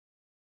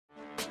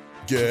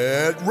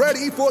Get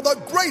ready for the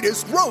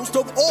greatest roast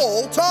of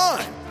all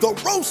time, the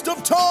Roast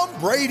of Tom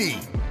Brady,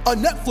 a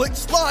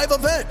Netflix live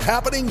event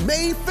happening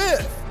May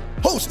 5th.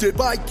 Hosted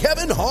by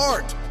Kevin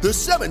Hart, the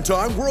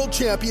 7-time world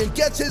champion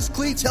gets his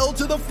cleats held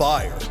to the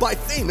fire by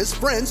famous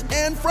friends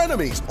and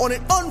frenemies on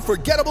an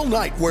unforgettable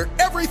night where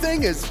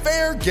everything is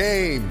fair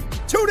game.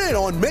 Tune in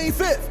on May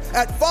 5th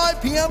at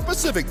 5 p.m.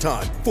 Pacific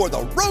time for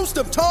the Roast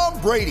of Tom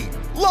Brady,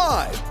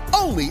 live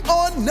only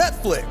on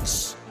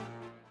Netflix.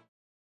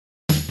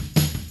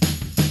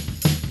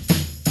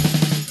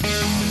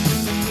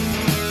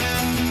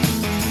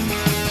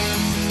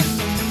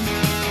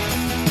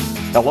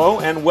 Hello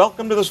and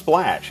welcome to The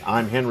Splash.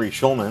 I'm Henry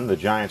Schulman, the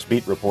Giants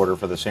beat reporter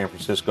for the San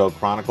Francisco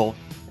Chronicle,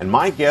 and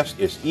my guest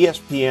is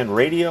ESPN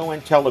radio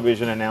and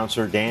television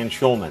announcer Dan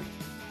Shulman.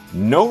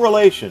 No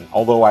relation,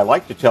 although I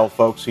like to tell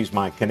folks he's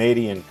my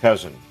Canadian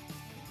cousin.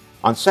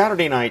 On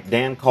Saturday night,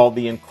 Dan called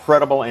the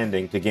incredible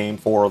ending to Game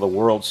 4 of the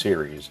World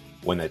Series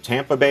when the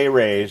Tampa Bay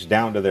Rays,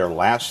 down to their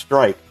last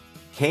strike,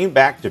 came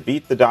back to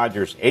beat the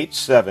Dodgers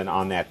 8-7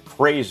 on that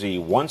crazy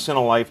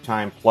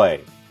once-in-a-lifetime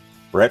play.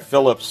 Brett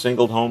Phillips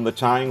singled home the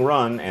tying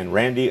run, and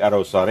Randy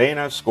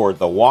Arozarena scored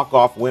the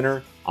walk-off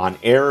winner on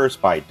errors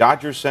by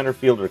Dodgers center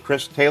fielder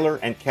Chris Taylor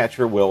and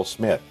catcher Will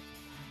Smith.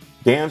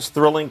 Dan's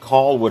thrilling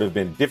call would have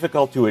been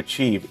difficult to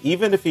achieve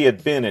even if he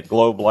had been at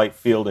Globe Life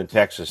Field in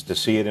Texas to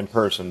see it in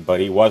person, but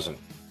he wasn't.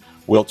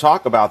 We'll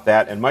talk about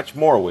that and much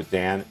more with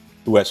Dan,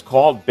 who has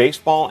called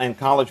baseball and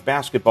college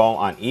basketball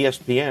on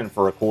ESPN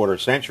for a quarter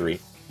century,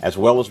 as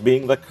well as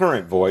being the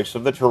current voice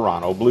of the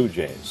Toronto Blue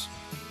Jays.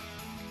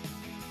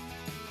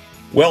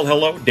 Well,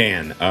 hello,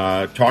 Dan.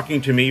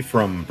 Talking to me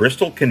from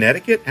Bristol,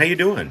 Connecticut. How you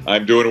doing?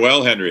 I'm doing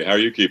well, Henry. How are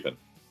you keeping?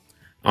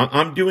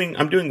 I'm doing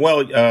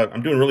well.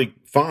 I'm doing really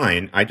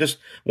fine. I just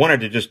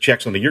wanted to check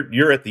something.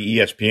 You're at the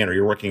ESPN, or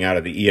you're working out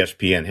of the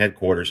ESPN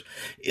headquarters.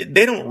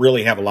 They don't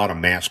really have a lot of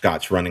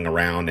mascots running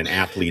around and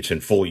athletes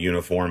in full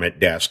uniform at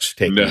desks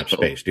taking up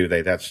space, do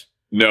they?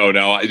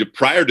 No.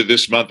 Prior to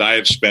this month, I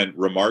have spent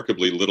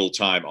remarkably little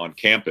time on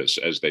campus,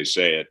 as they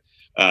say it.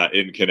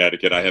 In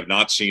Connecticut, I have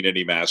not seen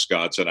any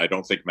mascots, and I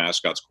don't think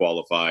mascots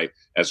qualify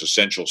as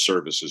essential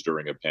services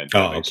during a pandemic.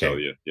 Oh,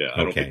 okay. So, I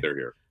don't think they're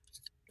here.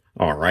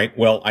 All right.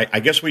 Well, I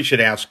guess we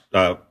should ask,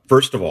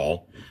 first of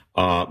all,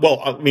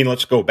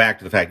 let's go back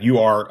to the fact you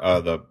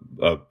are the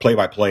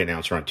play-by-play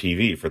announcer on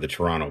TV for the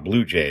Toronto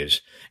Blue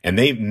Jays, and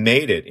they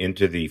made it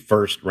into the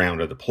first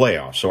round of the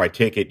playoffs. So I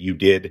take it you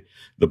did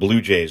the Blue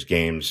Jays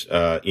games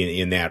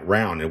in that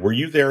round. And were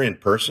you there in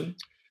person?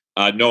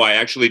 No, I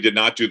actually did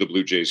not do the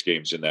Blue Jays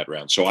games in that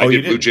round. So I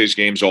did Blue Jays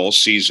games all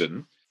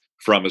season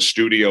from a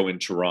studio in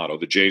Toronto.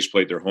 The Jays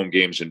played their home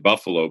games in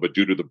Buffalo, but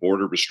due to the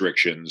border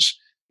restrictions,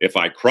 if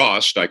I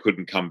crossed, I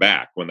couldn't come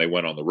back when they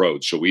went on the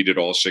road. So we did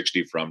all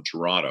 60 from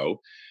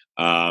Toronto.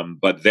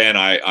 But then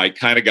I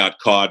kind of got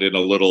caught in a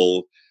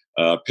little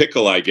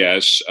pickle, I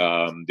guess.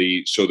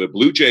 So the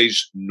Blue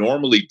Jays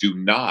normally do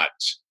not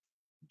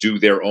do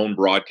their own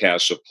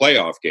broadcasts of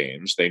playoff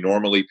games. They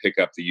normally pick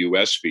up the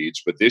U.S.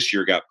 feeds, but this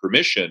year got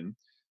permission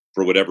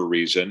for whatever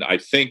reason. I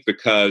think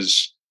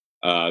because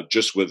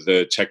just with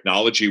the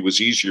technology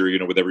was easier,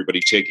 with everybody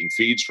taking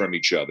feeds from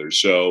each other.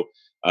 So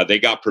they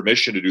got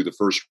permission to do the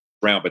first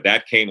round, but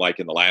that came like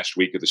in the last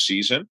week of the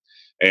season.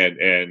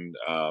 And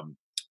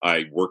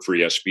I work for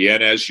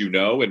ESPN, as you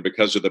know, and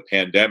because of the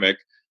pandemic,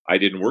 I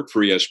didn't work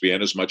for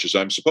ESPN as much as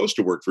I'm supposed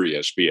to work for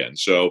ESPN.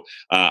 So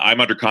I'm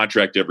under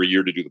contract every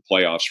year to do the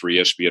playoffs for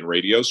ESPN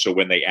Radio. So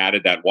when they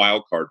added that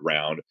wild card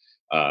round,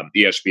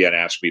 ESPN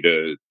asked me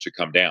to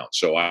come down.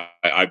 So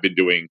I've been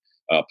doing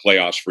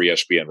playoffs for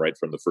ESPN right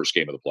from the first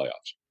game of the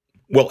playoffs.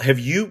 Well, have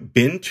you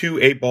been to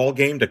a ball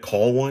game to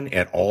call one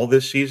at all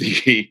this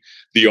season?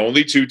 The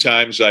only two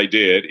times I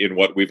did in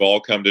what we've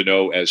all come to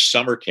know as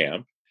summer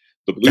camp,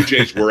 the Blue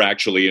Jays were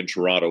actually in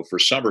Toronto for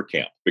summer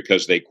camp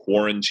because they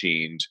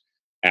quarantined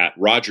at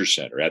Rogers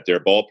Center, at their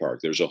ballpark.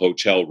 There's a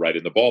hotel right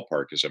in the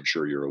ballpark, as I'm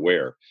sure you're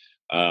aware.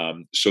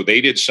 So they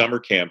did summer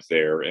camp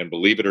there, and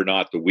believe it or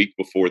not, the week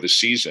before the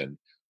season,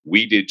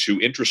 we did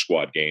 2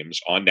 intra-squad games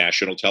on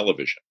national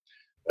television.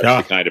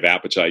 That's the kind of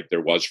appetite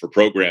there was for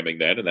programming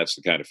then, and that's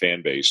the kind of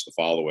fan base, the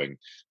following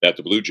that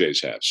the Blue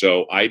Jays have.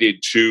 So I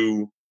did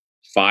 2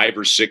 5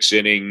 or 6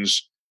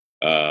 innings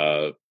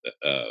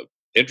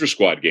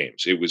intra-squad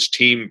games. It was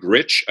Team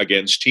Gritch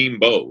against Team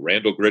Bo,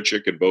 Randall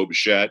Grichuk and Bo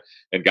Bichette,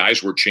 and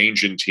guys were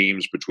changing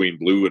teams between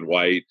blue and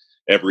white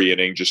every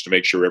inning just to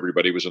make sure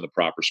everybody was in the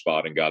proper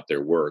spot and got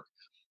their work.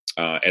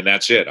 And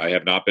that's it. I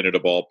have not been at a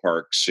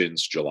ballpark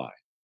since July.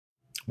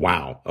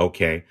 Wow.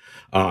 Okay.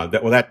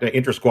 That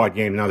inter-squad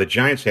game. Now the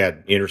Giants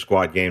had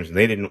inter-squad games, and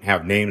they didn't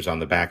have names on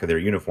the back of their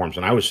uniforms.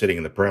 And I was sitting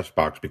in the press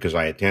box because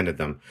I attended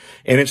them.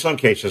 And in some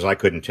cases, I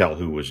couldn't tell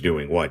who was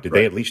doing what. Did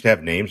they at least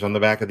have names on the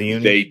back of the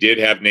uniform? They did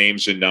have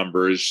names and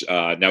numbers.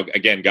 Now,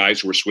 again,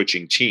 guys were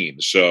switching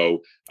teams,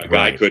 so a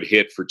guy could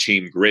hit for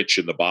Team Gritch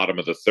in the bottom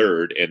of the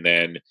third, and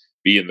then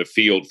be in the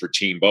field for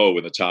Team Bo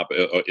in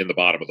the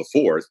bottom of the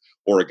fourth,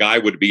 or a guy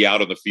would be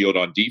out on the field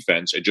on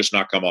defense and just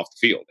not come off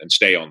the field and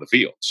stay on the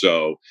field.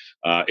 So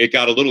it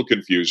got a little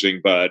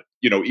confusing, but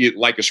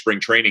like a spring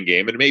training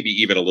game, and maybe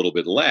even a little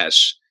bit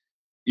less,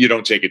 you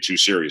don't take it too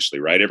seriously,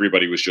 right?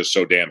 Everybody was just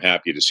so damn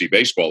happy to see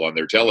baseball on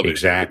their television,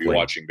 exactly. To be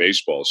watching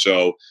baseball.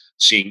 So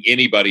seeing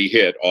anybody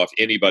hit off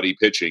anybody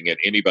pitching and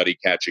anybody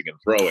catching and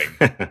throwing,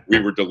 we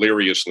were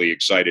deliriously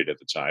excited at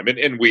the time.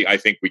 And I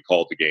think we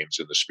called the games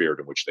in the spirit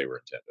in which they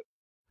were intended.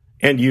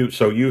 And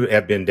you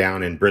have been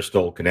down in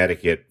Bristol,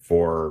 Connecticut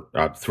for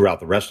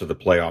throughout the rest of the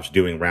playoffs,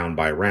 doing round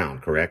by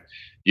round, correct?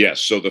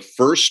 Yes. So the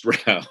first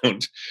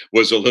round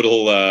was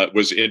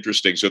was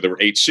interesting. So there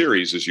were 8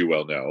 series, as you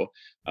well know.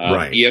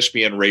 Right.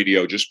 ESPN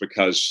Radio, just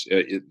because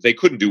they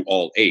couldn't do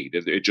all 8,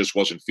 it just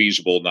wasn't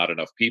feasible. Not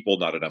enough people,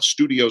 not enough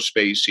studio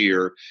space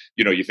here.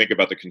 You think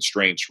about the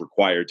constraints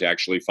required to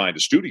actually find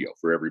a studio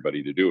for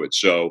everybody to do it.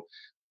 So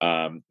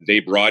they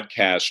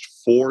broadcast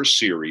 4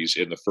 series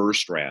in the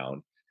first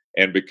round,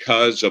 and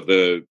because of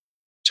the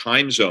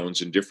time zones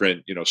and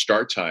different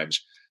start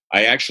times,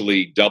 I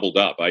actually doubled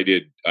up. I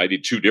did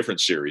 2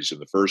 different series in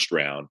the first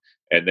round,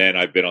 and then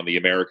I've been on the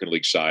American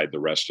League side the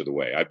rest of the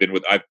way.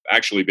 I've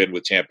actually been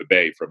with Tampa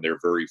Bay from their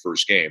very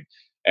first game.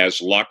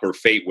 As luck or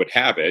fate would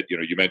have it,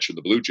 you mentioned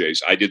the Blue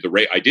Jays. I did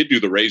do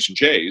the Rays and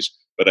Jays,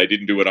 but I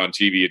didn't do it on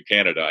TV in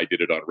Canada. I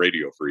did it on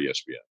radio for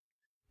ESPN.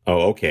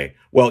 Oh, okay.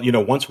 Well,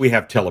 once we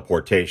have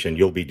teleportation,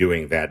 you'll be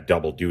doing that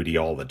double duty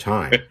all the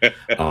time.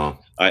 I'm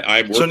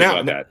working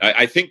on that.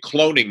 I think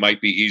cloning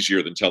might be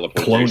easier than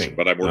teleportation,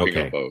 but I'm working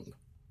on both.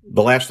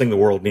 The last thing the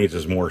world needs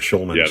is more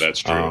Schulmans. Yeah, that's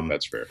true.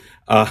 That's fair.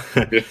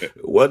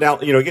 Well, now,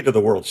 get to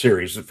the World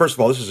Series. First of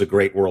all, this is a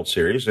great World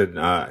Series.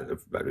 And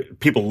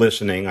people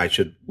listening, I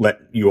should let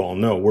you all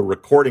know, we're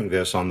recording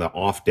this on the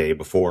off day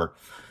before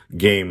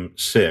Game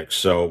 6.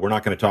 So we're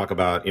not going to talk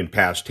about in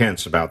past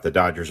tense about the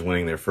Dodgers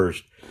winning their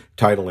first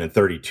title in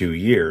 32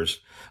 years.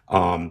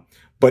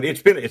 But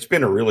it's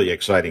been a really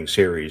exciting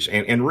series.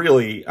 And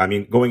really,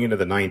 going into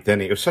the 9th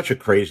inning, it was such a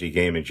crazy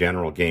game in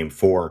general, Game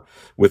 4,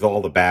 with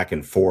all the back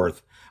and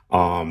forth.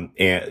 And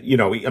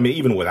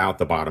even without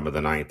the bottom of the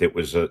 9th,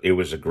 it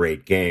was a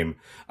great game.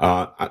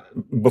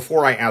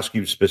 Before I ask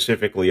you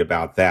specifically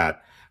about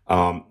that,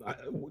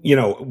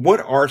 what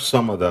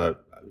are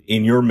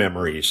in your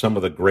memory, some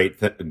of the great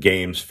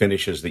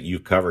finishes that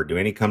you've covered? Do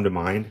any come to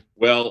mind?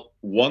 Well,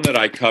 one that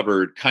I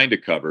covered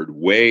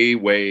way,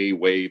 way,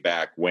 way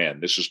back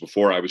when. This was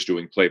before I was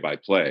doing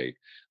play-by-play.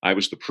 I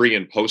was the pre-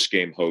 and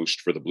post-game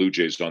host for the Blue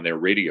Jays on their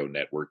radio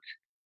network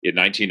in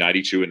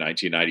 1992 and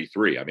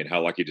 1993.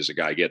 How lucky does a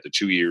guy get? The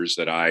 2 years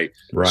that I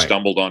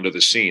stumbled onto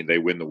the scene, they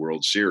win the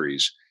World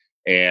Series.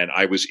 And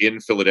I was in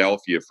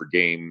Philadelphia for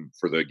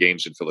the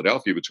games in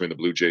Philadelphia between the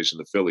Blue Jays and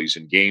the Phillies.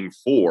 And Game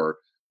 4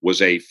 was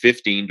a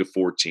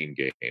 15-14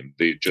 game.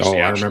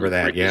 I remember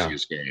that. Yeah,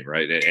 game,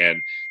 right?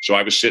 And so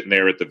I was sitting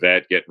there at the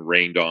vet getting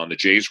rained on. The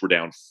Jays were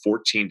down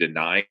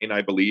 14-9,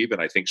 I believe,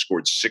 and I think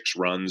scored 6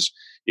 runs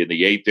in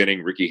the 8th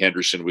inning. Ricky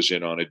Henderson was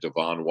in on it.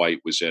 Devon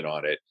White was in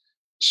on it.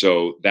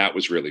 So that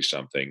was really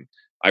something.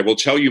 I will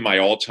tell you my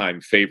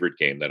all-time favorite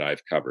game that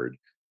I've covered.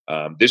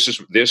 This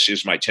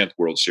is my 10th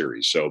World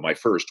Series. So my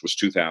first was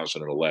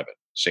 2011,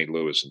 St.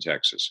 Louis in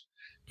Texas.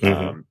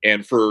 Mm-hmm.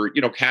 And for,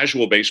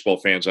 casual baseball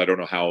fans, I don't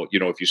know how,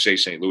 if you say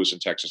St. Louis in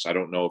Texas, I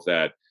don't know if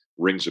that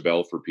rings a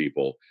bell for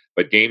people.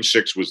 But Game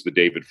 6 was the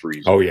David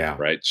Freese game, yeah.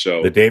 Right?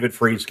 So the David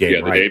Freese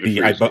game, right?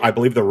 I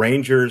believe the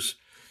Rangers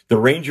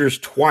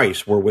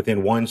twice were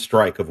within 1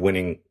 strike of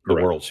winning the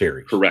World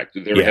Series. Correct.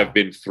 There have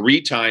been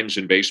 3 times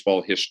in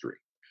baseball history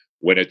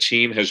when a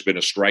team has been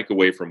a strike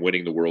away from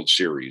winning the World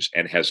Series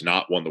and has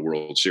not won the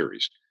World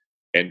Series.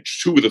 And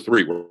 2 of the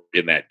 3 were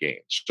in that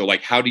game. So,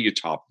 how do you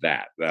top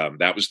that?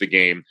 That was the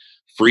game.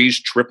 Freese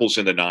triples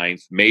in the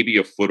 9th, maybe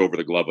a foot over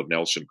the glove of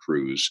Nelson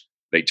Cruz.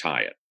 They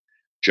tie it.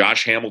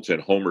 Josh Hamilton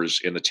homers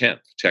in the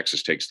 10th.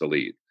 Texas takes the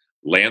lead.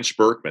 Lance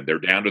Berkman, they're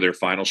down to their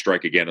final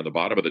strike again in the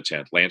bottom of the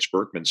 10th. Lance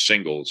Berkman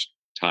singles,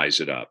 ties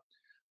it up.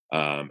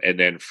 And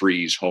then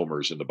Freese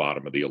homers in the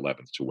bottom of the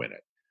 11th to win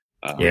it.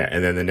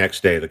 And then the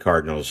next day the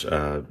Cardinals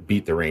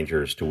beat the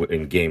Rangers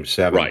in Game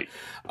 7. Right.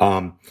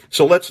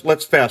 So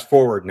let's fast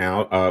forward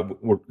now.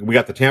 We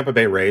got the Tampa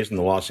Bay Rays and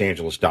the Los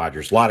Angeles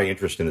Dodgers. A lot of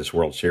interest in this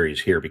World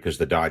Series here because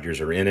the Dodgers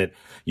are in it.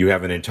 You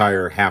have an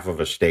entire half of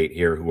a state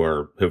here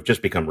who've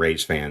just become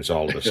Rays fans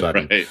all of a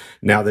sudden. Right.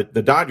 Now the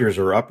Dodgers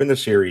are up in the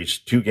series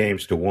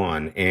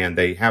 2-1, and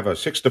they have a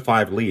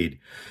 6-5 lead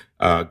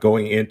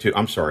going into.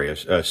 A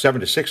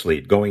 7-6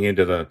 lead going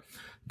into the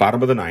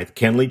bottom of the 9th.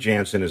 Kenley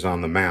Jansen is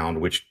on the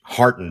mound, which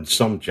heartened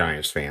some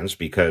Giants fans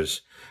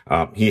because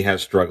he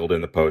has struggled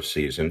in the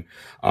postseason.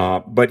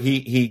 But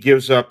he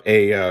gives up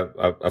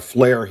a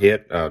flare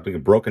hit, a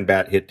broken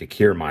bat hit to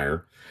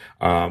Kiermaier.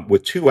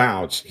 With 2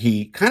 outs,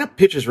 he kind of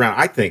pitches around.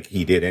 I think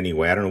he did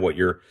anyway. I don't know what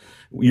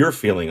your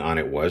feeling on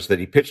it was, that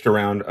he pitched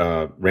around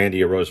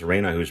Randy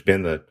Arozarena, who's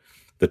been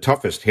the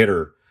toughest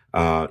hitter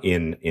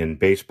in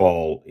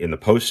baseball in the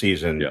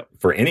postseason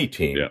for any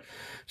team. Yeah.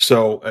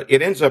 So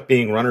it ends up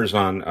being runners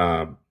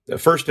on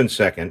first and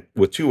second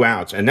with 2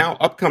 outs, and now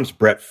up comes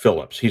Brett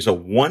Phillips. He's a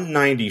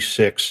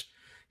 196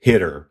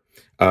 hitter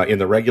in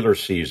the regular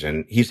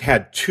season. He's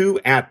had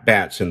 2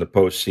 at-bats in the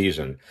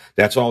postseason.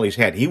 That's all he's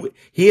had.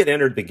 He had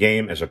entered the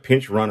game as a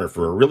pinch runner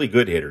for a really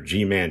good hitter,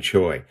 Ji-Man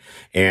Choi.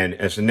 And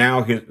as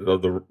now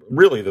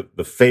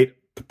the fate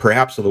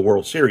perhaps of the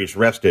World Series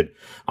rested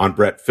on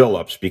Brett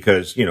Phillips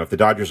because, if the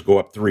Dodgers go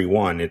up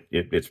 3-1,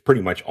 it's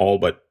pretty much all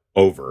but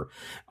over.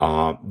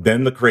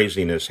 Then the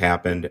craziness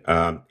happened,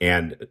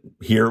 and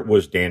here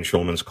was Dan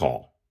Shulman's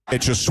call.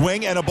 It's a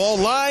swing and a ball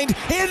lined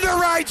into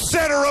right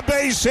center, a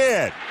base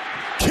hit.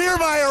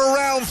 Kiermaier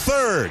around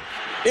third.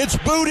 It's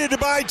booted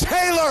by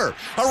Taylor.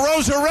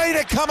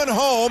 Arozarena coming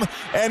home,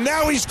 and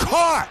now he's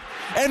caught.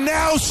 And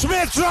now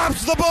Smith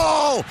drops the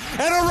ball,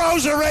 and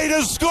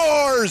Arozarena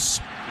scores.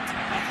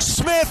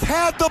 Smith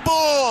had the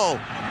ball.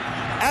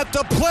 At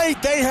the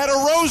plate, they had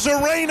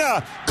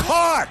Arozarena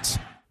caught.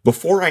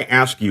 Before I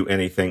ask you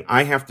anything,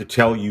 I have to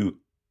tell you,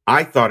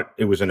 I thought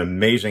it was an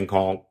amazing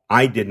call.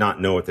 I did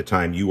not know at the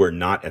time you were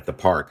not at the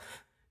park.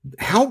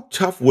 How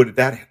tough would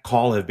that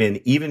call have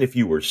been, even if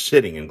you were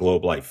sitting in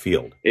Globe Life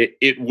Field?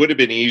 It would have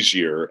been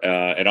easier,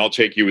 and I'll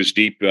take you as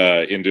deep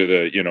into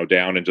the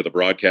down into the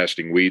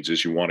broadcasting weeds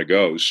as you want to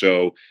go.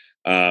 So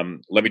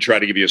let me try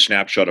to give you a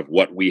snapshot of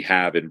what we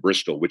have in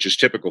Bristol, which is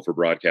typical for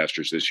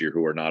broadcasters this year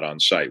who are not on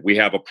site. We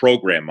have a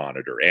program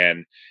monitor,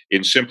 and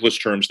in simplest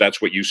terms,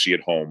 that's what you see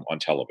at home on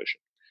television.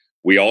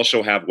 We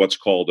also have what's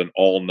called an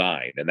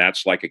all-9, and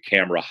that's like a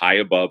camera high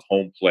above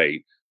home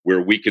plate, where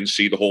we can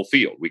see the whole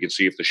field. We can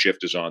see if the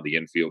shift is on, the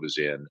infield is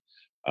in,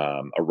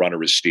 a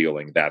runner is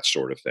stealing, that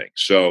sort of thing.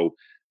 So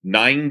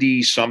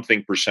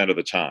 90-something% of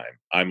the time,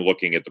 I'm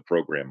looking at the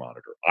program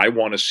monitor. I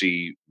want to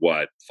see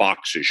what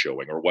Fox is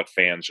showing or what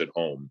fans at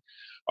home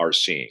are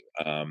seeing.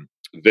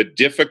 The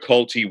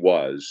difficulty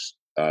was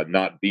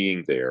not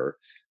being there.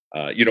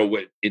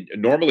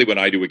 Normally when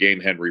I do a game,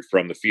 Henry,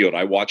 from the field,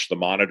 I watch the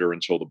monitor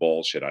until the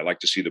balls hit. I like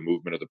to see the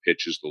movement of the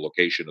pitches, the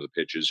location of the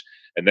pitches.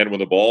 And then when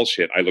the balls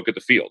hit, I look at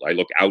the field. I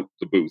look out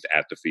the booth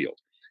at the field.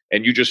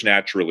 And you just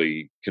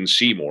naturally can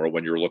see more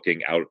when you're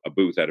looking out a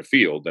booth at a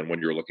field than when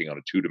you're looking on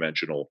a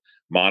 2-dimensional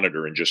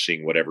monitor and just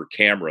seeing whatever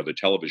camera the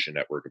television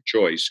network of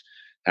choice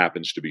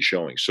happens to be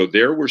showing. So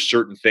there were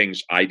certain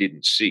things I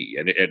didn't see.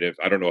 And if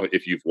I don't know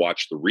if you've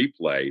watched the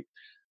replay,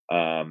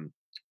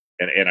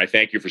 and I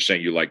thank you for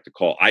saying you like the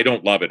call. I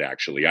don't love it,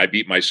 actually. I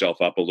beat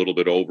myself up a little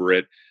bit over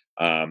it.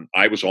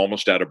 I was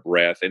almost out of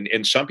breath.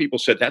 And some people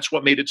said that's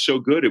what made it so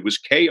good. It was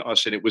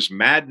chaos and it was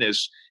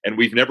madness. And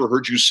we've never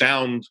heard you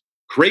sound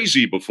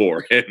crazy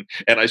before.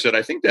 And I said,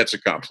 I think that's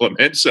a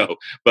compliment.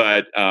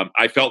 But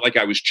I felt like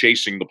I was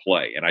chasing the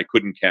play and I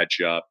couldn't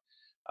catch up.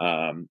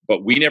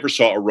 But we never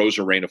saw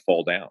Arozarena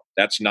fall down.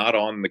 That's not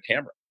on the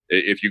camera.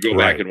 If you go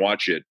back and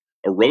watch it,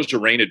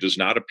 Arozarena does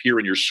not appear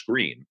in your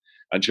screen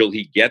until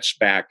he gets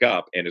back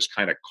up and is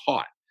kind of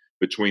caught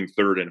between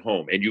third and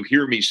home. And you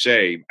hear me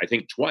say, I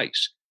think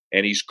twice,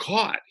 and he's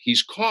caught.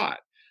 He's caught.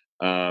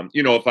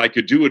 If I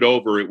could do it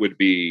over, it would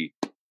be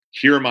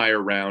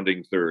Kiermaier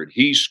rounding third.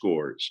 He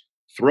scores.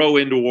 Throw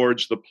in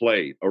towards the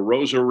plate.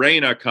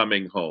 Arozarena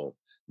coming home.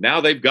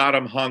 Now they've got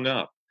him hung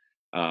up.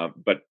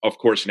 But, of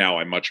course, now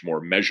I'm much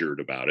more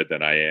measured about it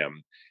than I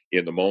am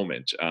in the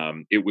moment.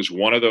 It was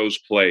one of those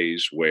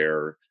plays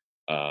where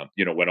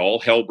when all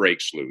hell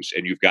breaks loose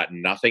and you've got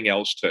nothing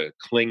else to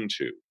cling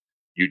to,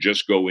 you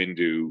just go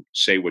into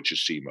say what you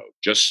see mode.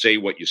 Just say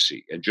what you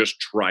see and just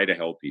try to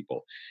help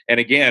people. And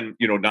again,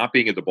 not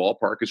being at the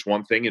ballpark is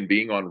one thing and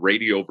being on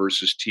radio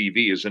versus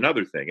TV is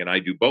another thing. And I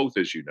do both,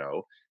 as you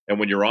know. And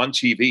when you're on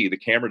TV, the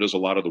camera does a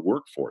lot of the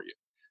work for you.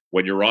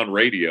 When you're on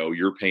radio,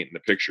 you're painting the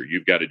picture.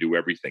 You've got to do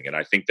everything. And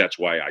I think that's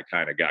why I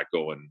kind of got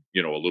going, a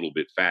little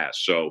bit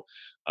fast. So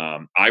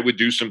I would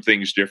do some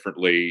things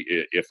differently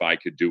if I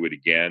could do it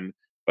again.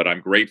 But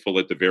I'm grateful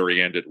at the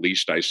very end, at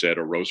least I said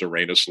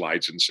Arozarena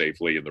slides in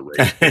safely in the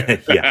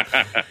race. Yeah.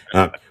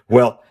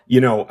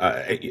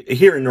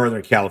 Here in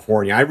Northern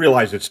California, I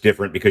realize it's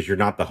different because you're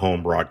not the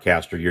home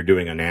broadcaster. You're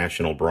doing a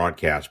national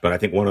broadcast. But I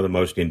think one of the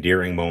most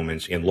endearing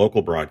moments in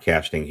local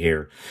broadcasting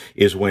here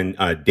is when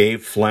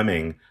Dave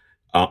Fleming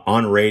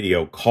on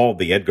radio called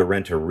the Edgar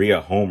Renteria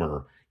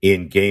homer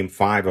in Game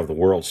 5 of the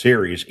World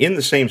Series in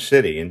the same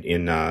city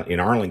in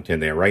Arlington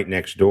there, right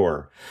next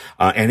door.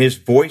 And his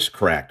voice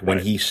cracked when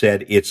he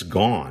said, "It's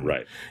gone."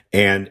 Right.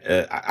 And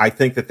I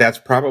think that that's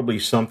probably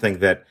something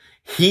that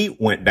he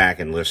went back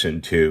and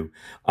listened to.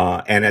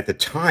 And at the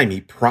time, he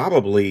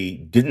probably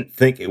didn't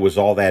think it was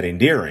all that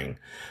endearing.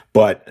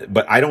 But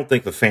I don't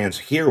think the fans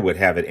here would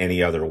have it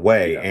any other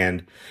way. Yeah.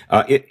 And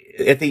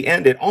at the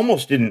end, it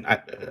almost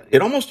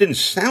didn't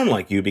sound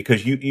like you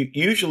because you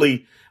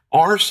usually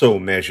are so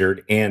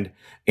measured and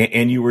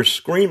you were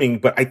screaming,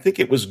 but I think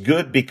it was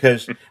good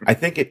because I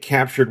think it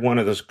captured one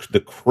of the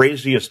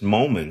craziest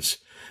moments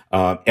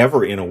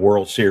ever in a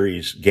World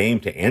Series game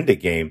to end a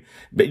game.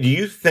 But do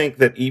you think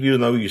that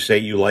even though you say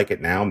you like it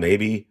now,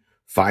 maybe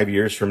 5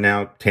 years from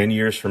now, 10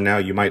 years from now,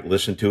 you might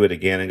listen to it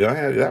again and go,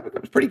 hey, that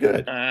was pretty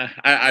good?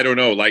 I don't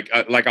know. Like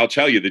I'll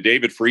tell you, the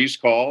David Freese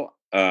call,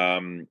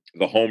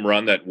 the home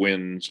run that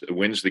wins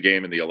the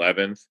game in the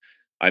 11th,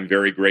 I'm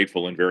very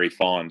grateful and very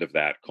fond of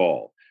that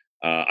call.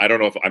 I don't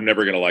know if I'm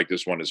never going to like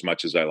this one as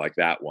much as I like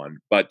that one.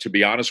 But to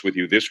be honest with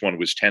you, this one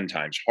was 10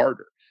 times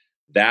harder.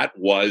 That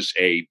was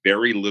a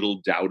very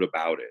little doubt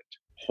about it.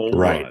 Home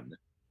run.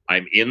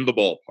 I'm in the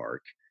ballpark,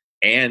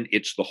 and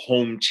it's the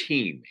home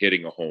team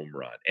hitting a home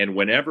run. And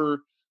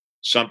whenever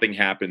something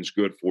happens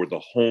good for the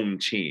home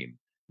team,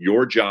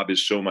 your job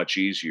is so much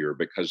easier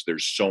because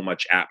there's so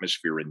much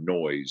atmosphere and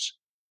noise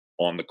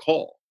on the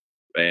call.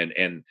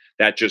 And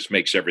that just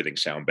makes everything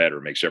sound better,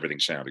 makes everything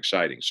sound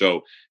exciting.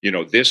 So,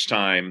 this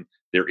time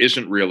there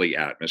isn't really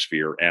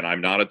atmosphere, and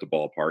I'm not at the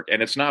ballpark,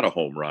 and it's not a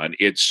home run.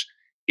 It's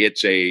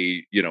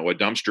a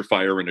dumpster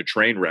fire and a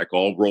train wreck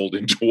all rolled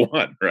into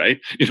one, right?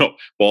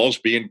 Balls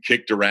being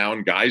kicked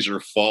around, guys are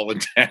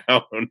falling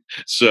down.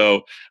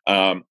 So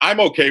I'm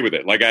okay with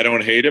it. Like, I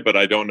don't hate it, but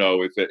I don't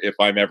know if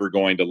I'm ever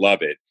going to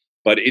love it.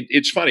 But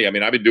it's funny. I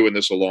mean, I've been doing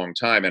this a long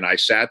time, and I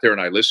sat there and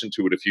I listened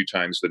to it a few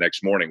times the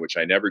next morning, which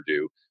I never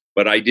do.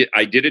 But I did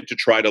it to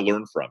try to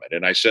learn from it.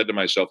 And I said to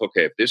myself,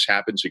 okay, if this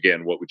happens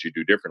again, what would you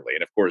do differently?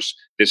 And of course,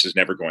 this is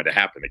never going to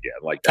happen again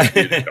like that.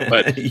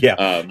 But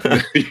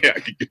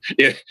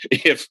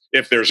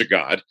if there's a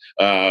God.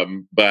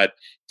 But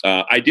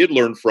I did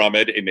learn from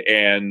it.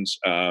 And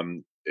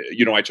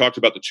I talked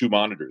about the two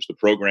monitors, the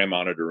program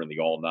monitor and the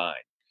All 9.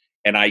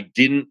 And I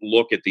didn't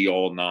look at the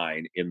All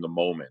 9 in the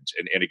moment.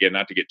 And again,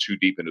 not to get too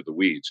deep into the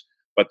weeds,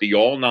 but the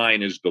All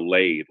 9 is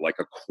delayed like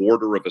a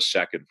quarter of a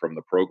second from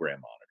the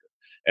program monitor.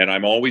 And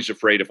I'm always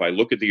afraid if I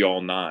look at the All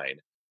 9,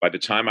 by the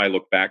time I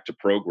look back to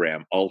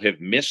program, I'll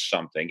have missed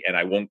something, and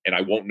I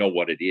won't know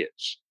what it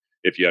is.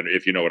 If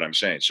you know what I'm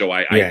saying. So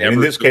I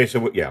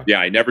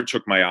never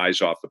took my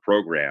eyes off the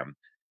program,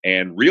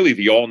 and really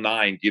the All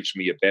 9 gives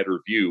me a better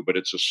view, but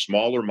it's a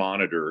smaller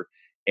monitor,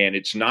 and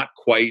it's not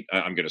quite.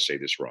 I'm going to say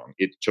this wrong.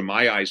 To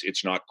my eyes,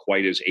 it's not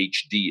quite as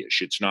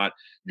HD-ish. It's not.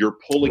 You're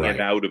pulling it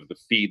out of the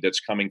feed that's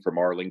coming from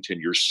Arlington.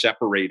 You're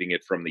separating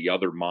it from the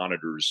other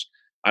monitors.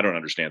 I don't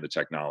understand the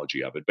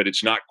technology of it, but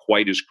it's not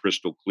quite as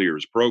crystal clear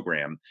as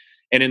program.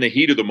 And in the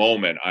heat of the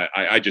moment,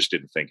 I just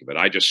didn't think of it.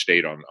 I just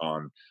stayed on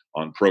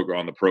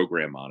the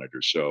program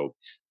monitor. So,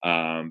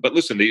 but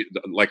listen,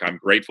 I'm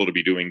grateful to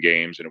be doing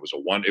games, and it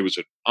was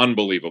an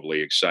unbelievably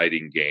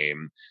exciting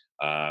game.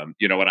 And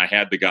I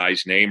had the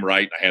guy's name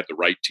right. I had the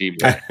right team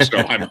right, so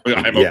I'm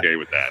okay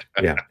with that.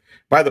 Yeah.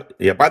 By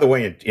the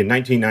way, in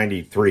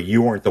 1993,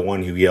 you weren't the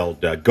one who yelled,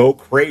 "Go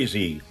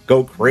crazy,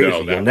 go crazy!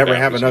 No, You'll never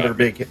have another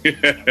big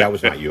hit." That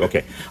was not you.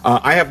 Okay.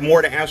 I have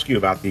more to ask you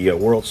about the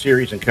World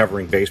Series and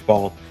covering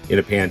baseball in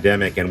a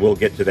pandemic, and we'll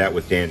get to that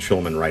with Dan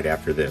Shulman right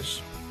after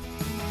this.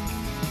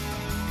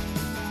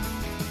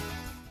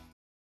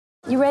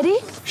 You ready?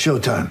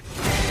 Showtime.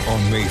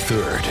 On May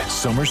 3rd,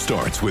 summer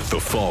starts with The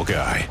Fall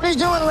Guy. Let's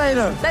do it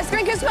later. Let's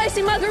drink a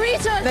spicy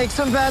margarita. Make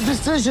some bad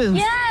decisions.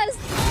 Yes.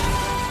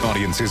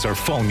 Audiences are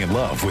falling in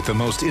love with the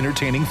most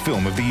entertaining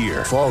film of the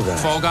year. Fall Guy.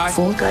 Fall Guy.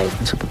 Fall Guy.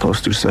 That's what the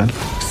poster said.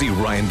 See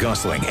Ryan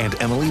Gosling and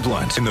Emily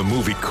Blunt in the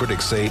movie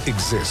critics say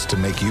exists to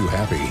make you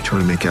happy.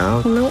 Trying to make it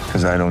out? Nope.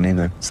 Because I don't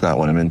either. It's not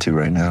what I'm into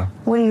right now.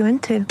 What are you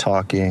into?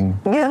 Talking.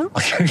 Yeah.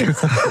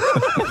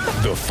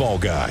 The Fall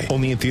Guy.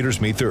 Only in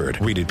theaters May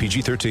 3rd. Rated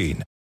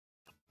PG-13.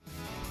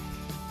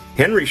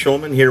 Henry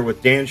Shulman here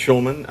with Dan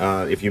Shulman.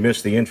 If you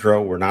missed the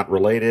intro, we're not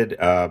related,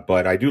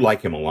 but I do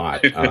like him a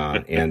lot.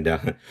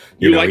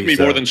 You like me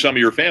more than some of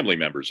your family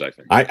members, I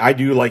think. I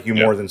do like you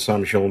more than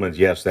some Shulmans.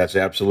 Yes, that's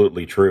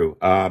absolutely true.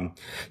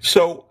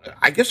 So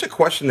I guess a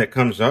question that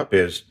comes up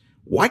is,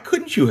 why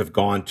couldn't you have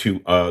gone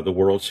to the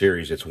World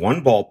Series? It's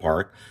one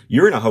ballpark.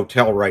 You're in a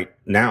hotel right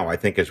now, I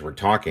think, as we're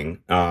talking.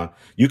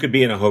 You could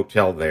be in a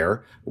hotel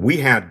there. We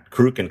had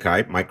Kruk and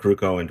Kuip, Mike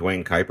Krukow and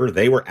Dwayne Kuiper.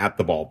 They were at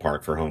the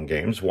ballpark for home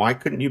games. Why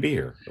couldn't you be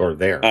here or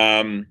there?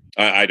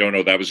 I don't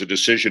know. That was a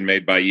decision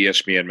made by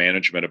ESPN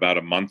management about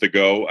a month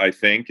ago, I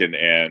think. And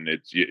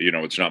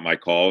it's not my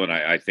call. And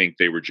I think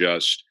they were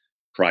just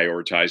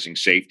prioritizing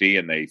safety,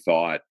 and they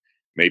thought,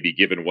 maybe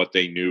given what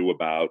they knew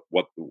about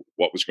what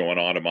was going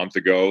on a month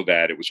ago,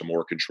 that it was a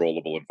more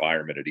controllable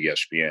environment at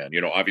ESPN.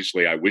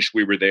 Obviously I wish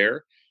we were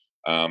there,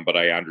 but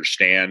I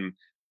understand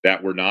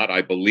that we're not.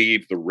 I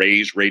believe the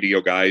Rays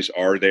radio guys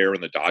are there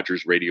and the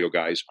Dodgers radio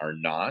guys are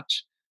not.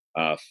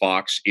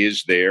 Fox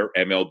is there,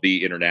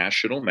 MLB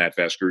International, Matt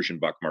Vasgersian,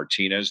 Buck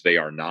Martinez, they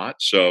are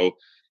not. So,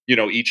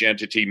 each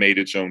entity made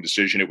its own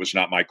decision. It was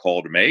not my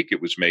call to make.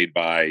 It was made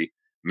by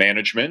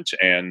management.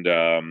 And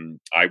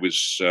I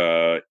was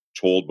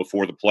told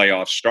before the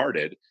playoffs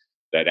started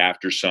that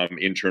after some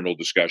internal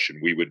discussion,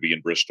 we would be in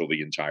Bristol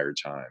the entire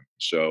time.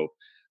 So,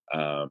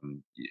 I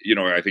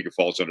think it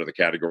falls under the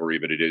category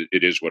of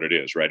it is what it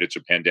is, right? It's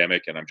a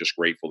pandemic, and I'm just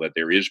grateful that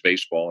there is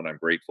baseball, and I'm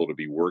grateful to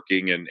be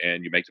working,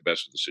 and you make the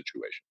best of the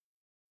situation.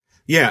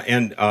 Yeah,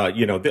 and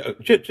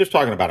just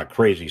talking about a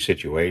crazy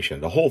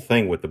situation, the whole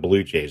thing with the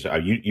Blue Jays.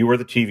 You were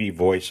the TV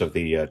voice of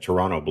the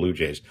Toronto Blue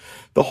Jays.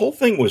 The whole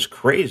thing was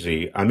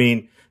crazy. I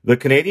mean, The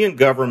Canadian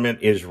government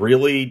is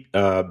really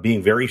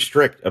being very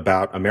strict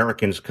about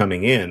Americans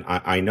coming in.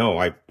 I know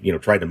I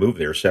tried to move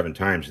there 7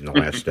 times in the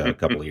last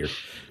couple of years.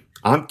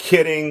 I'm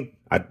kidding.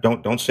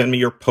 Don't send me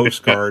your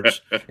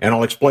postcards, and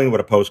I'll explain what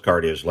a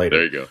postcard is later.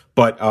 There you go.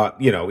 But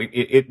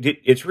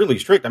it's really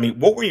strict. I mean,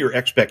 what were your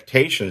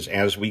expectations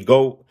as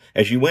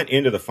you went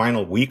into the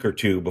final week or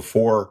two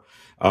before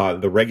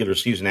the regular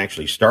season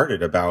actually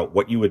started about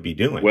what you would be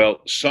doing? Well,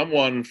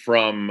 someone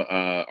from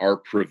our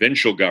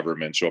provincial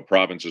government, so a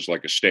province is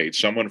like a state,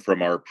 someone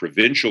from our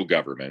provincial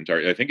government,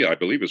 I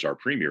believe is our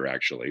premier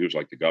actually, who's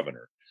like the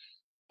governor,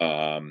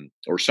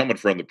 or someone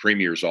from the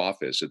premier's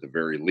office at the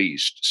very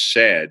least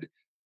said,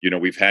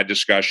 we've had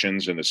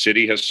discussions and the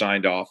city has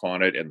signed off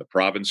on it and the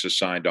province has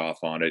signed off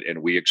on it,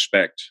 and we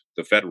expect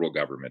the federal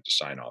government to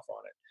sign off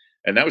on it.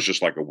 And that was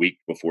just like a week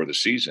before the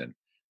season.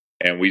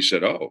 And we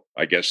said, oh,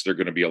 I guess they're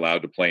going to be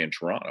allowed to play in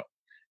Toronto.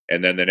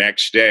 And then the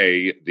next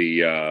day,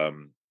 the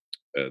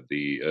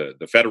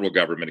federal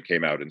government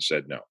came out and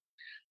said no.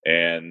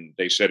 And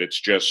they said it's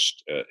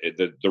just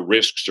the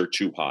risks are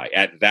too high.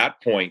 At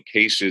that point,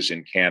 cases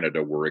in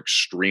Canada were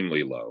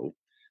extremely low.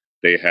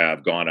 They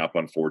have gone up,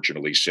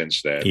 unfortunately,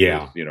 since then.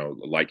 Yeah. With,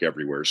 like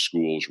everywhere,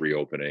 schools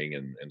reopening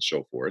and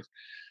so forth.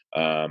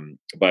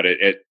 But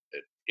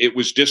it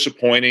was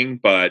disappointing,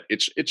 but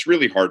it's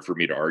really hard for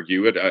me to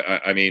argue it.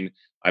 I mean,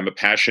 I'm a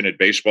passionate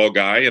baseball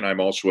guy, and I'm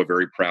also a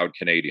very proud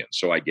Canadian,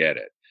 so I get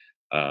it.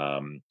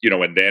 And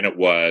then it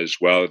was,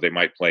 well, they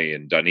might play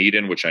in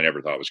Dunedin, which I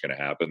never thought was going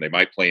to happen. They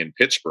might play in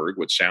Pittsburgh,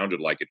 which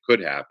sounded like it could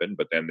happen,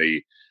 but then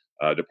the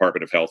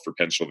Department of Health for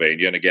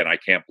Pennsylvania, and again, I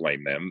can't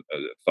blame them,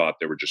 thought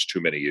there were just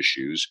too many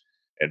issues.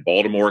 And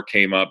Baltimore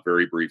came up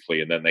very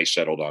briefly, and then they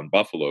settled on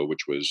Buffalo,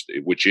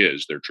 which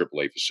is their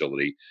AAA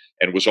facility,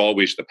 and was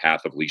always the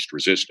path of least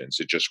resistance.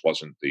 It just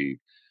wasn't the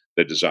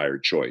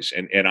desired choice.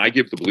 And I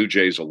give the Blue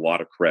Jays a lot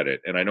of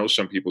credit. And I know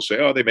some people say,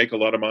 oh, they make a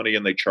lot of money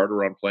and they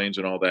charter on planes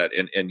and all that.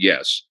 And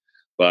yes,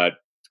 but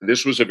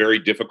this was a very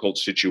difficult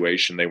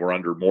situation. They were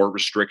under more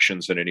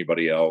restrictions than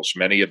anybody else.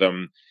 Many of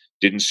them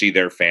didn't see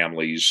their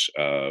families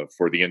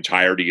for the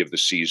entirety of the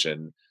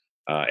season.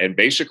 And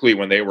basically,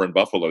 when they were in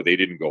Buffalo, they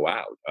didn't go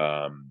out.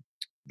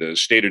 The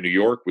state of New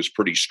York was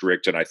pretty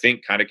strict, and I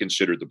think kind of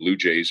considered the Blue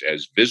Jays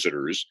as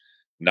visitors,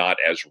 not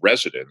as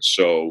residents.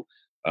 So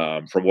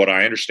from what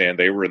I understand,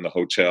 they were in the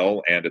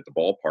hotel and at the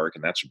ballpark,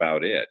 and that's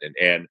about it.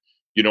 And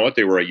you know what?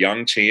 They were a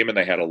young team, and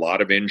they had a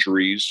lot of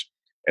injuries,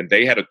 and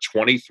they had a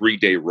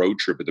 23-day road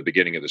trip at the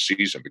beginning of the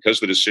season because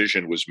the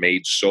decision was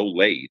made so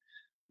late.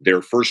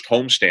 Their first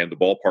homestand, the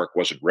ballpark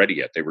wasn't ready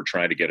yet. They were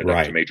trying to get it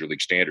up to Major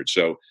League standards.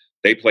 So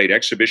they played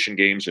exhibition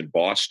games in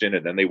Boston,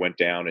 and then they went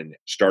down and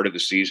started the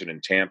season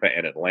in Tampa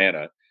and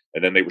Atlanta.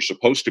 And then they were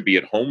supposed to be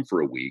at home for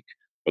a week,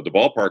 but the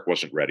ballpark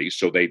wasn't ready.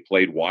 So they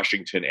played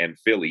Washington and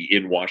Philly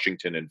in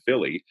Washington and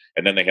Philly.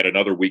 And then they had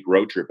another week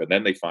road trip, and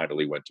then they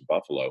finally went to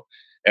Buffalo.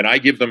 And I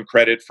give them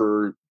credit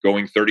for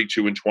going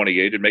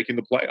 32-28 and making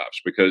the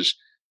playoffs because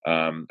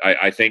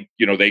I think,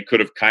 they could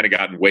have kind of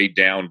gotten weighed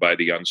down by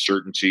the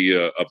uncertainty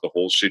of the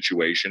whole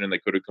situation, and they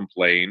could have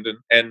complained.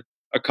 And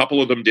a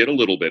couple of them did a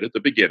little bit at the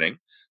beginning.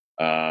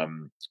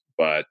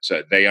 But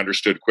they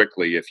understood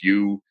quickly if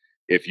you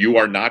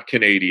are not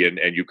Canadian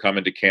and you come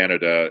into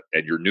Canada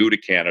and you're new to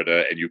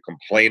Canada and you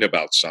complain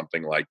about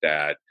something like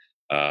that,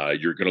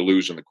 you're going to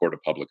lose in the court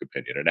of public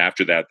opinion. And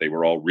after that, they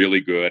were all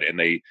really good. And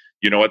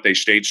they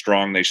stayed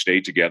strong, they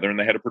stayed together, and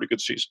they had a pretty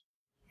good season.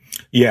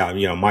 Yeah,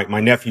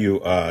 my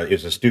nephew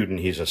is a student.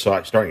 He's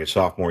starting his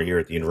sophomore year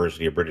at the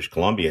University of British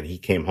Columbia, and he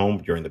came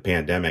home during the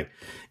pandemic.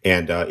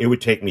 And it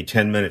would take me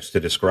 10 minutes to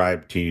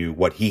describe to you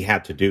what he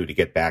had to do to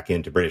get back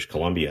into British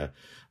Columbia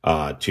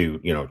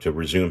to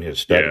resume his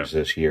studies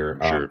this year.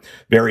 Sure.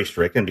 Very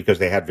strict, and because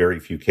they had very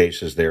few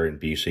cases there in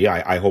BC.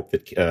 I hope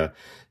that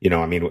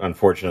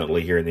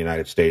unfortunately here in the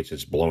United States,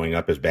 it's blowing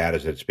up as bad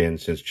as it's been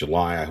since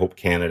July. I hope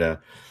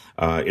Canada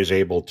is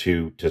able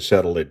to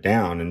settle it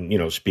down.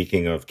 And,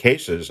 speaking of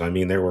cases, I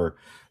mean, there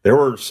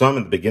were some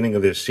at the beginning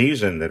of this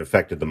season that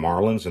affected the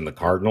Marlins and the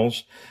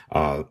Cardinals.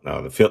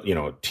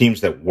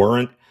 Teams that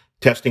weren't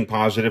testing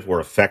positive were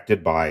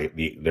affected by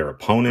their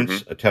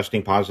opponents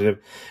testing positive.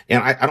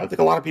 And I don't think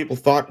a lot of people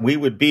thought we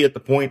would be at the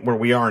point where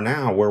we are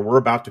now, where we're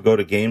about to go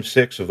to Game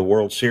 6 of the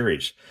World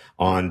Series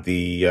on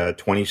the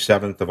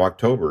 27th of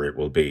October, it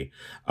will be.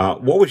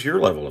 What was your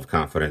level of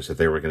confidence that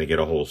they were going to get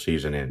a whole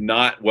season in?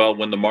 Not well.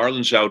 When the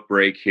Marlins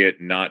outbreak hit,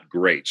 not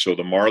great. So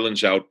the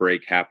Marlins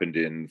outbreak happened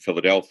in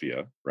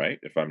Philadelphia, right?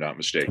 If I'm not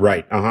mistaken.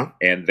 Right.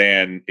 And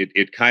then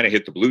it kind of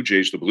hit the Blue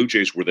Jays. The Blue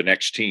Jays were the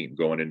next team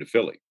going into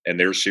Philly, and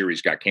their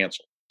series got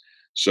canceled.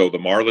 So the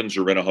Marlins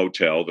are in a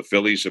hotel. The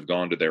Phillies have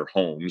gone to their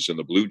homes, and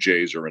the Blue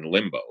Jays are in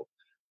limbo.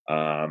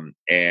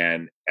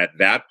 And at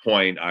that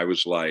point, I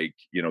was like,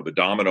 the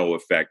domino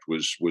effect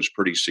was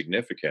pretty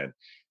significant.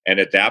 And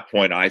at that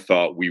point, I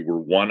thought we were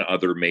one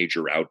other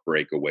major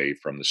outbreak away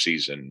from the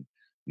season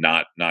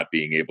not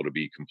being able to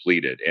be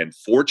completed. And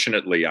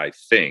fortunately, I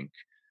think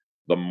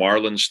the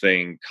Marlins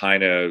thing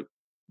kind of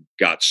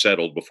got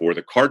settled before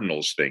the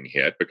Cardinals thing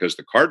hit, because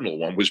the Cardinal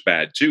one was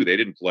bad too. They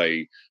didn't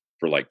play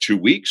for like 2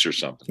 weeks or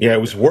something. Yeah,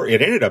 it was.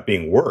 It ended up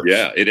being worse.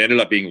 Yeah, it ended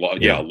up being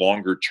a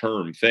longer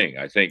term thing.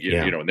 I think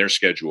you know, and their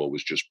schedule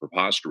was just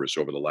preposterous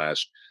over the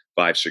last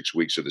 5-6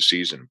 weeks of the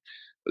season.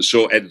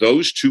 So at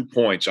those 2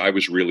 points, I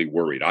was really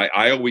worried.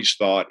 I always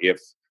thought if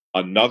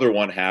another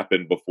one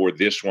happened before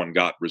this one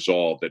got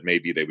resolved, that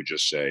maybe they would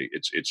just say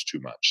it's too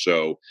much.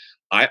 So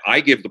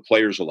I give the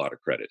players a lot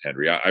of credit,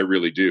 Henry. I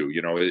really do.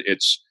 You know,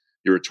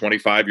 you're a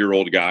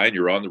 25-year-old guy and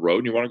you're on the road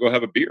and you want to go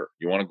have a beer.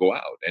 You want to go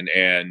out.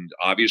 And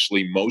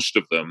obviously most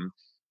of them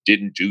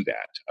didn't do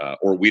that,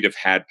 or we'd have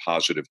had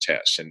positive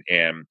tests.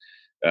 And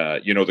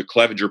you know, the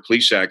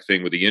Clevenger-Plesac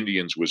thing with the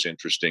Indians was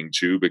interesting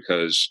too,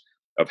 because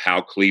of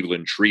how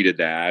Cleveland treated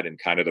that and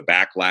kind of the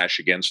backlash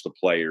against the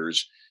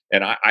players.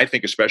 And I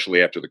think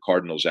especially after the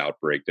Cardinals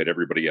outbreak that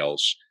everybody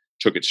else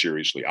took it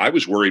seriously. I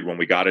was worried when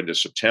we got into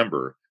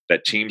September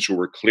that teams who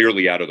were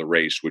clearly out of the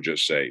race would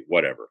just say,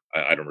 whatever,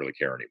 I don't really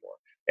care anymore.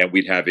 And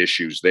we'd have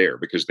issues there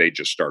because they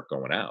just start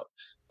going out.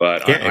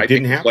 But I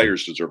think the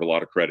players deserve a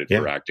lot of credit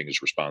for acting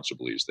as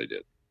responsibly as they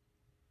did.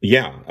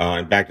 Yeah.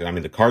 In fact, I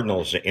mean, the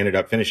Cardinals ended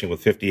up finishing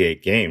with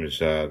 58 games.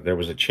 There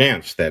was a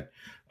chance that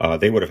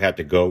they would have had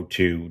to go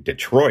to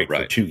Detroit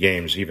for 2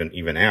 games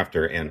even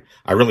after. And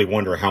I really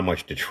wonder how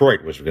much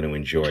Detroit was going to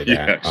enjoy that.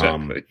 Yeah,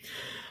 exactly.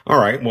 All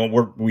right.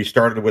 Well, we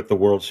started with the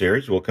World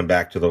Series. We'll come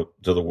back to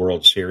the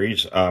World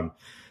Series.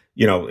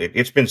 You know,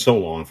 it's been so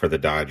long for the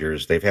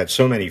Dodgers. They've had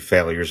so many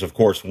failures. Of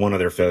course, one of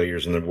their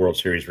failures in the World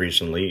Series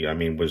recently, I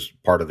mean, was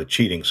part of the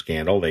cheating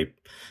scandal. They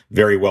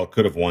very well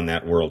could have won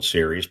that World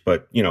Series,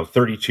 but, you know,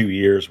 32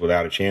 years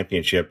without a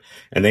championship,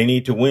 and they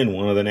need to win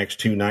one of the next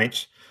 2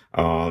 nights.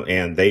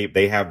 And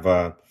they have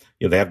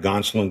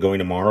Gonsolin going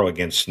tomorrow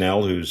against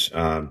Snell, who's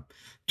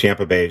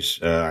Tampa Bay's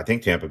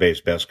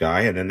best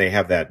guy, and then they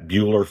have that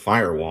Buehler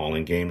firewall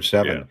in Game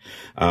 7.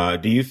 Yeah.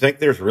 Do you think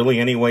there's really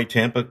any way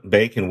Tampa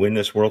Bay can win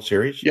this World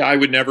Series? Yeah, I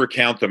would never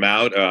count them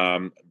out.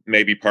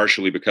 Maybe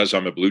partially because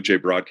I'm a Blue Jay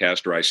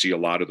broadcaster, I see a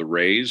lot of the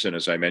Rays, and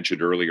as I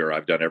mentioned earlier,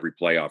 I've done every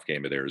playoff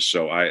game of theirs.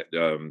 So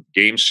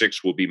Game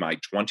 6 will be my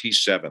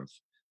 27th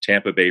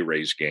Tampa Bay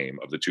Rays game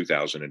of the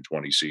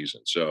 2020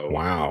 season. So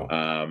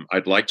wow.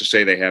 I'd like to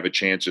say they have a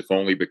chance, if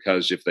only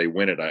because if they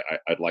win it,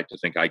 I'd like to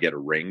think I get a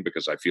ring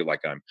because I feel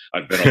like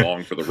I've been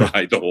along for the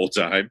ride the whole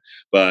time.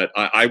 But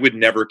I would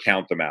never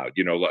count them out.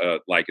 You know,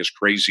 like as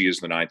crazy as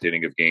the 9th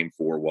inning of Game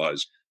 4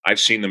 was, I've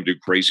seen them do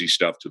crazy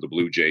stuff to the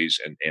Blue Jays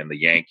and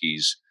the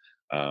Yankees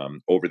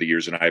over the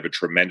years, and I have a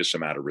tremendous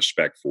amount of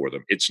respect for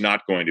them. It's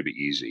not going to be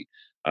easy.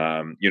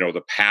 You know,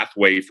 the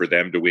pathway for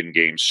them to win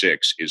Game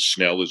 6 is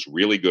Snell is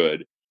really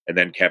good, and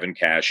then Kevin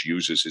Cash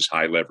uses his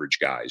high leverage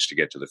guys to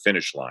get to the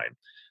finish line,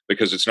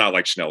 because it's not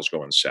like Snell's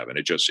going 7.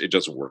 It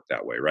doesn't work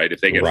that way, right?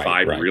 If they get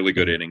 5 really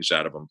good innings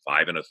out of him,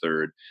 5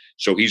 1/3,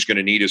 so he's going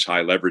to need his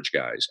high leverage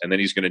guys, and then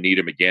he's going to need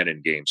him again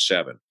in Game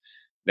 7.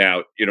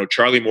 Now, you know,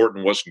 Charlie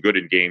Morton wasn't good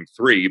in Game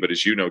 3, but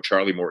as you know,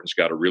 Charlie Morton's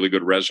got a really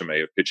good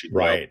resume of pitching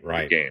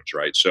in games,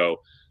 right?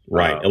 So,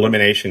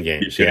 elimination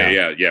games,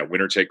 yeah,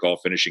 winner take all,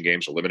 finishing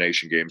games,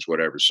 elimination games,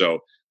 whatever.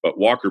 So, but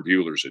Walker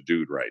Buehler's a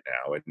dude right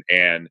now,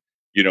 and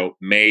you know,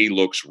 May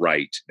looks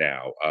right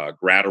now.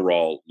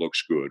 Gratterall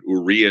looks good.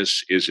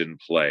 Urias is in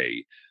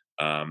play.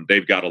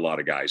 They've got a lot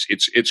of guys.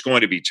 It's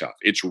going to be tough.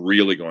 It's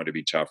really going to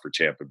be tough for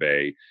Tampa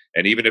Bay.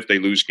 And even if they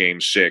lose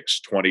Game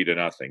 6,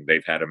 20-0,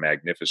 they've had a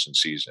magnificent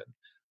season.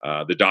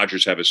 The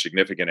Dodgers have a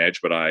significant edge,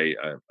 but I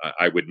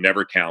would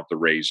never count the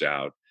Rays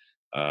out.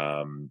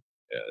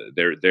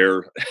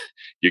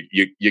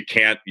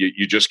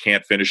 You just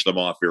can't finish them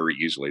off very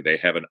easily. They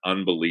have an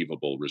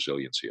unbelievable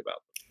resiliency about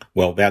them.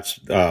 Well, that's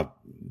a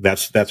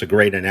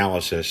great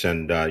analysis,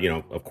 and you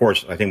know, of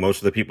course, I think most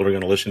of the people are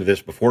going to listen to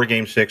this before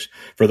Game 6.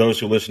 For those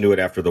who listen to it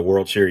after the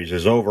World Series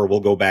is over, we'll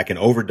go back and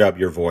overdub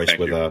your voice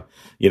with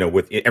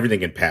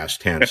everything in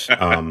past tense.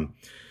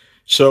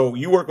 So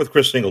you work with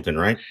Chris Singleton,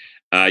 right?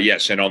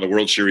 Yes, and on the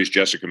World Series,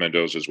 Jessica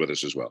Mendoza is with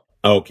us as well.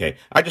 Okay.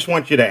 I just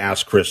want you to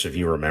ask Chris if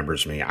he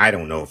remembers me. I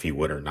don't know if he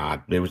would or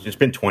not. It's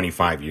been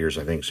 25 years,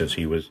 I think, since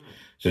he was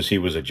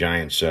a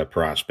Giants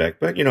prospect.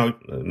 But, you know,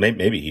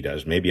 maybe he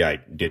does. Maybe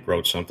I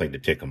wrote something to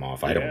tick him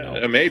off. I don't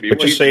know. Maybe.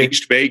 But just say,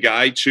 East Bay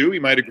guy, too. He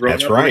might have grown up.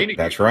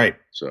 That's right.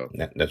 So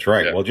that's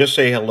right. Yeah. Well, just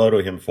say hello to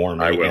him for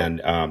me. I will.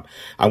 And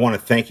I want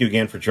to thank you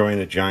again for joining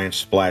the Giants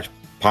Splash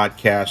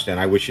podcast,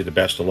 and I wish you the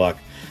best of luck.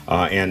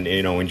 And,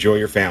 you know, enjoy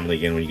your family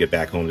again when you get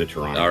back home to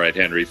Toronto. All right,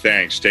 Henry.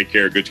 Thanks. Take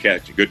care. Good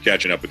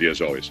catching up with you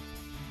as always.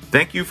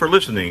 Thank you for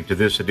listening to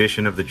this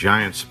edition of the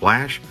Giants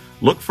Splash.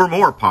 Look for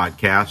more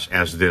podcasts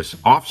as this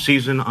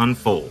off-season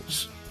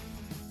unfolds.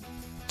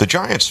 The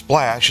Giants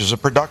Splash is a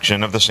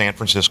production of the San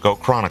Francisco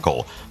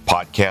Chronicle.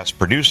 Podcast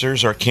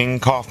producers are King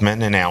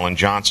Kaufman and Alan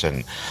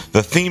Johnson.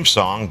 The theme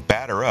song,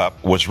 Batter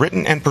Up, was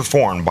written and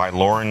performed by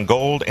Lauren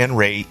Gold and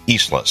Ray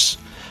Eastless.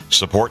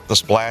 Support The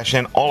Splash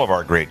and all of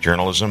our great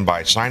journalism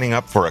by signing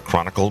up for a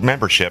Chronicle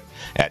membership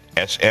at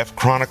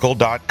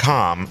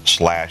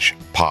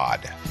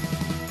sfchronicle.com/pod.